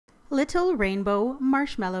Little Rainbow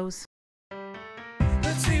Marshmallows.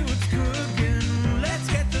 Let's see what's cooking. Let's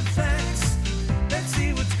get the facts. Let's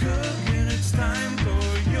see what's cooking. It's time for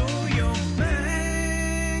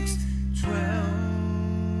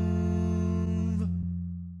yoyomax12.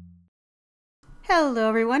 Hello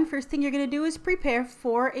everyone. First thing you're going to do is prepare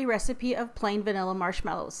for a recipe of plain vanilla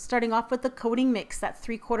marshmallows. Starting off with the coating mix. That's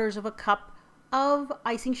 3/4 of a cup of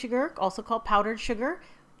icing sugar, also called powdered sugar,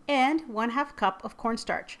 and 1/2 cup of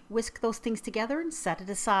cornstarch. Whisk those things together and set it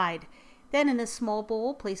aside. Then in a small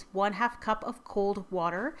bowl, place 1/2 cup of cold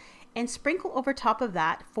water and sprinkle over top of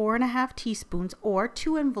that 4½ teaspoons or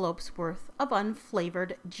 2 envelopes worth of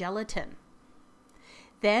unflavored gelatin.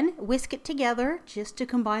 Then whisk it together just to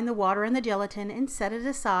combine the water and the gelatin and set it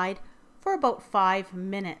aside for about 5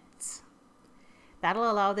 minutes. That'll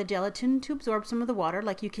allow the gelatin to absorb some of the water,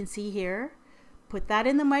 like you can see here. Put that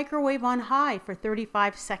in the microwave on high for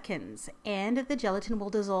 35 seconds and the gelatin will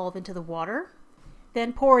dissolve into the water.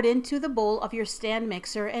 Then pour it into the bowl of your stand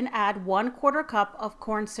mixer and add 1/4 cup of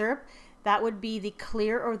corn syrup. That would be the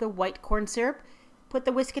clear or the white corn syrup. Put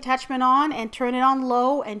the whisk attachment on and turn it on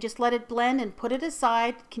low and just let it blend and put it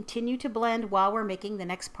aside. Continue to blend while we're making the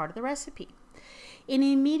next part of the recipe. In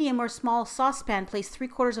a medium or small saucepan, place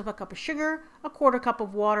 3/4 of a cup of sugar, 1/4 cup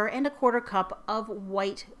of water, and 1/4 cup of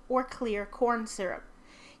white or clear corn syrup.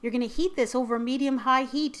 You're going to heat this over medium-high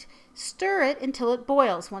heat. Stir it until it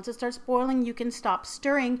boils. Once it starts boiling, you can stop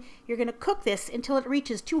stirring. You're going to cook this until it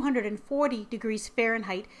reaches 240 degrees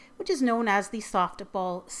Fahrenheit, which is known as the soft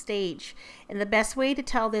ball stage. And the best way to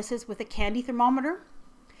tell this is with a candy thermometer.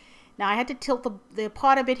 Now I had to tilt the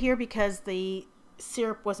pot a bit here because the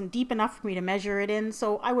syrup wasn't deep enough for me to measure it in,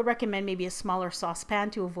 so I would recommend maybe a smaller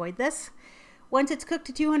saucepan to avoid this. Once it's cooked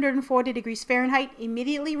to 240 degrees Fahrenheit,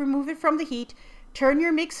 immediately remove it from the heat. Turn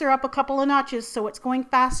your mixer up a couple of notches so it's going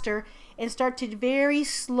faster and start to very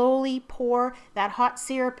slowly pour that hot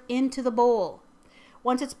syrup into the bowl.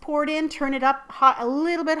 Once it's poured in, turn it up a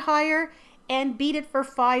little bit higher and beat it for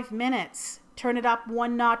 5 minutes. Turn it up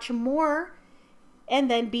 1 notch more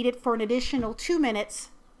and then beat it for an additional 2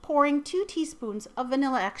 minutes, pouring 2 teaspoons of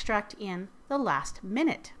vanilla extract in the last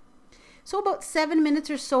minute. So about 7 minutes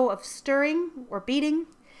or so of stirring or beating,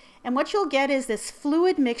 and what you'll get is this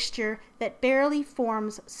fluid mixture that barely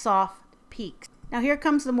forms soft peaks. Now here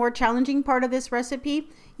comes the more challenging part of this recipe.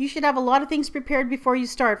 You should have a lot of things prepared before you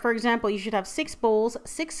start. For example, you should have 6 bowls,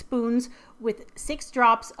 6 spoons with 6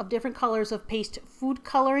 drops of different colors of paste food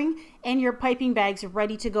coloring and your piping bags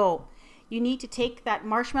ready to go. You need to take that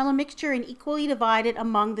marshmallow mixture and equally divide it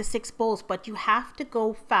among the 6 bowls, but you have to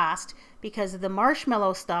go fast because the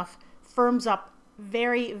marshmallow stuff firms up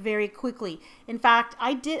very, very quickly. In fact,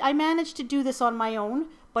 I managed to do this on my own,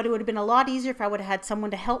 but it would have been a lot easier if I would have had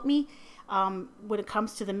someone to help me when it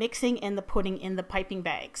comes to the mixing and the putting in the piping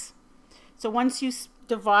bags. So once you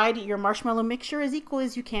divide your marshmallow mixture as equal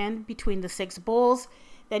as you can between the 6 bowls,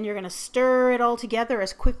 then you're going to stir it all together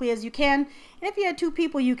as quickly as you can. And if you had 2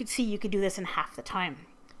 people, you could do this in half the time.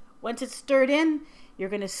 Once it's stirred in, you're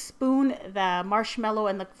going to spoon the marshmallow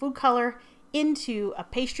and the food color into a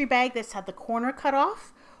pastry bag that's had the corner cut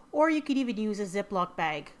off, or you could even use a Ziploc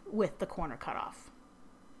bag with the corner cut off.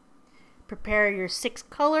 Prepare your 6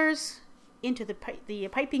 colors into the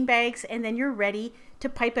piping bags, and then you're ready to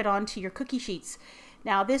pipe it onto your cookie sheets.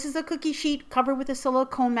 Now this is a cookie sheet covered with a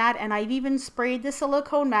silicone mat, and I've even sprayed the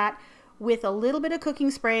silicone mat with a little bit of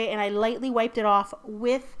cooking spray, and I lightly wiped it off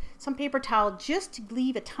with some paper towel just to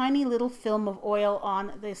leave a tiny little film of oil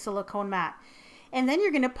on the silicone mat. And then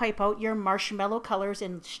you're going to pipe out your marshmallow colors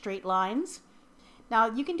in straight lines. Now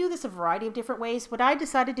you can do this a variety of different ways. What I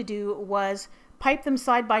decided to do was pipe them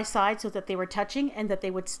side by side so that they were touching and that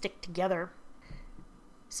they would stick together.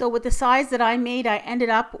 So with the size that I made, I ended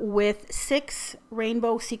up with 6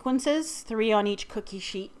 rainbow sequences, 3 on each cookie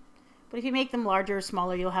sheet. But if you make them larger or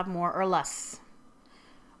smaller, you'll have more or less.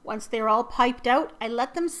 Once they're all piped out, I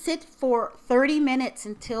let them sit for 30 minutes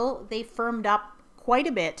until they firmed up quite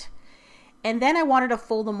a bit. And then I wanted to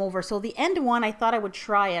fold them over. So the end one, I thought I would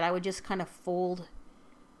try it. I would just kind of fold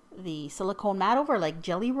the silicone mat over like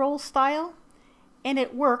jelly roll style. And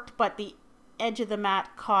it worked, but the edge of the mat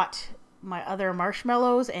caught my other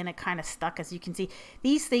marshmallows and it kind of stuck. As you can see,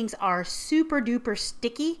 these things are super duper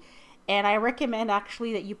sticky, and I recommend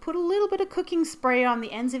actually that you put a little bit of cooking spray on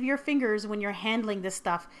the ends of your fingers when you're handling this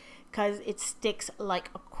stuff because it sticks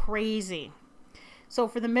like crazy. So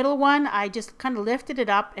for the middle one, I just kind of lifted it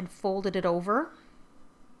up and folded it over,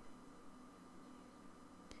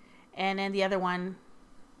 and then the other one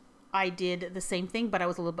I did the same thing, but I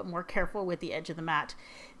was a little bit more careful with the edge of the mat.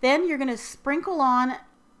 Then you're going to sprinkle on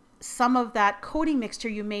some of that coating mixture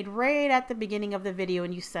you made right at the beginning of the video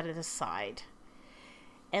and you set it aside.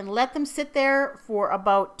 And let them sit there for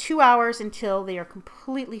about 2 hours until they are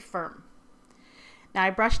completely firm. Now I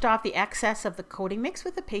brushed off the excess of the coating mix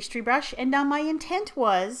with a pastry brush, and now my intent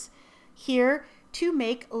was here to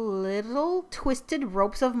make little twisted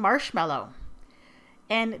ropes of marshmallow.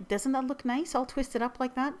 And doesn't that look nice, all twisted up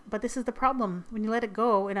like that? But this is the problem. When you let it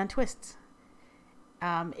go, it untwists.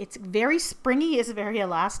 It's very springy, it's very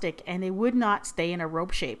elastic, and it would not stay in a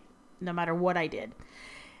rope shape no matter what I did.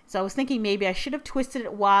 So I was thinking maybe I should have twisted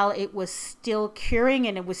it while it was still curing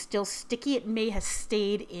and it was still sticky. It may have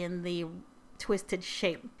stayed in the twisted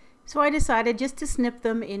shape. So I decided just to snip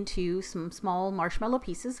them into some small marshmallow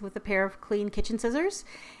pieces with a pair of clean kitchen scissors.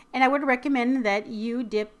 And I would recommend that you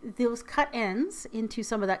dip those cut ends into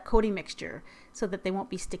some of that coating mixture so that they won't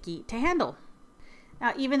be sticky to handle.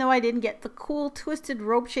 Now, even though I didn't get the cool twisted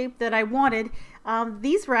rope shape that I wanted,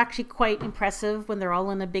 these were actually quite impressive when they're all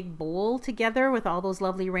in a big bowl together with all those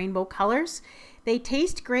lovely rainbow colors. They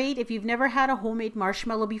taste great. If you've never had a homemade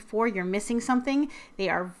marshmallow before, you're missing something. They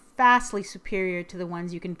are vastly superior to the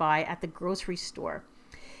ones you can buy at the grocery store.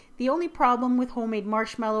 The only problem with homemade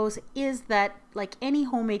marshmallows is that, like any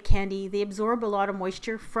homemade candy, they absorb a lot of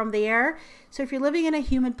moisture from the air. So if you're living in a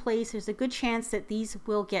humid place, there's a good chance that these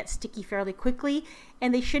will get sticky fairly quickly,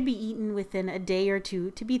 and they should be eaten within a day or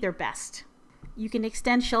two to be their best. You can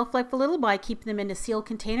extend shelf life a little by keeping them in a sealed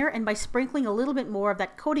container and by sprinkling a little bit more of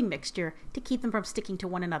that coating mixture to keep them from sticking to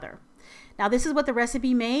one another. Now this is what the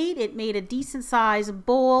recipe made. It made a decent sized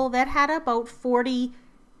bowl that had about 40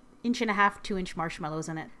 1.5 to 2-inch marshmallows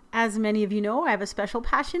in it. As many of you know, I have a special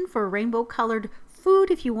passion for rainbow colored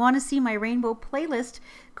food. If you want to see my rainbow playlist,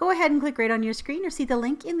 go ahead and click right on your screen or see the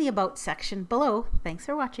link in the About section below. Thanks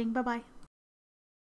for watching. Bye-bye.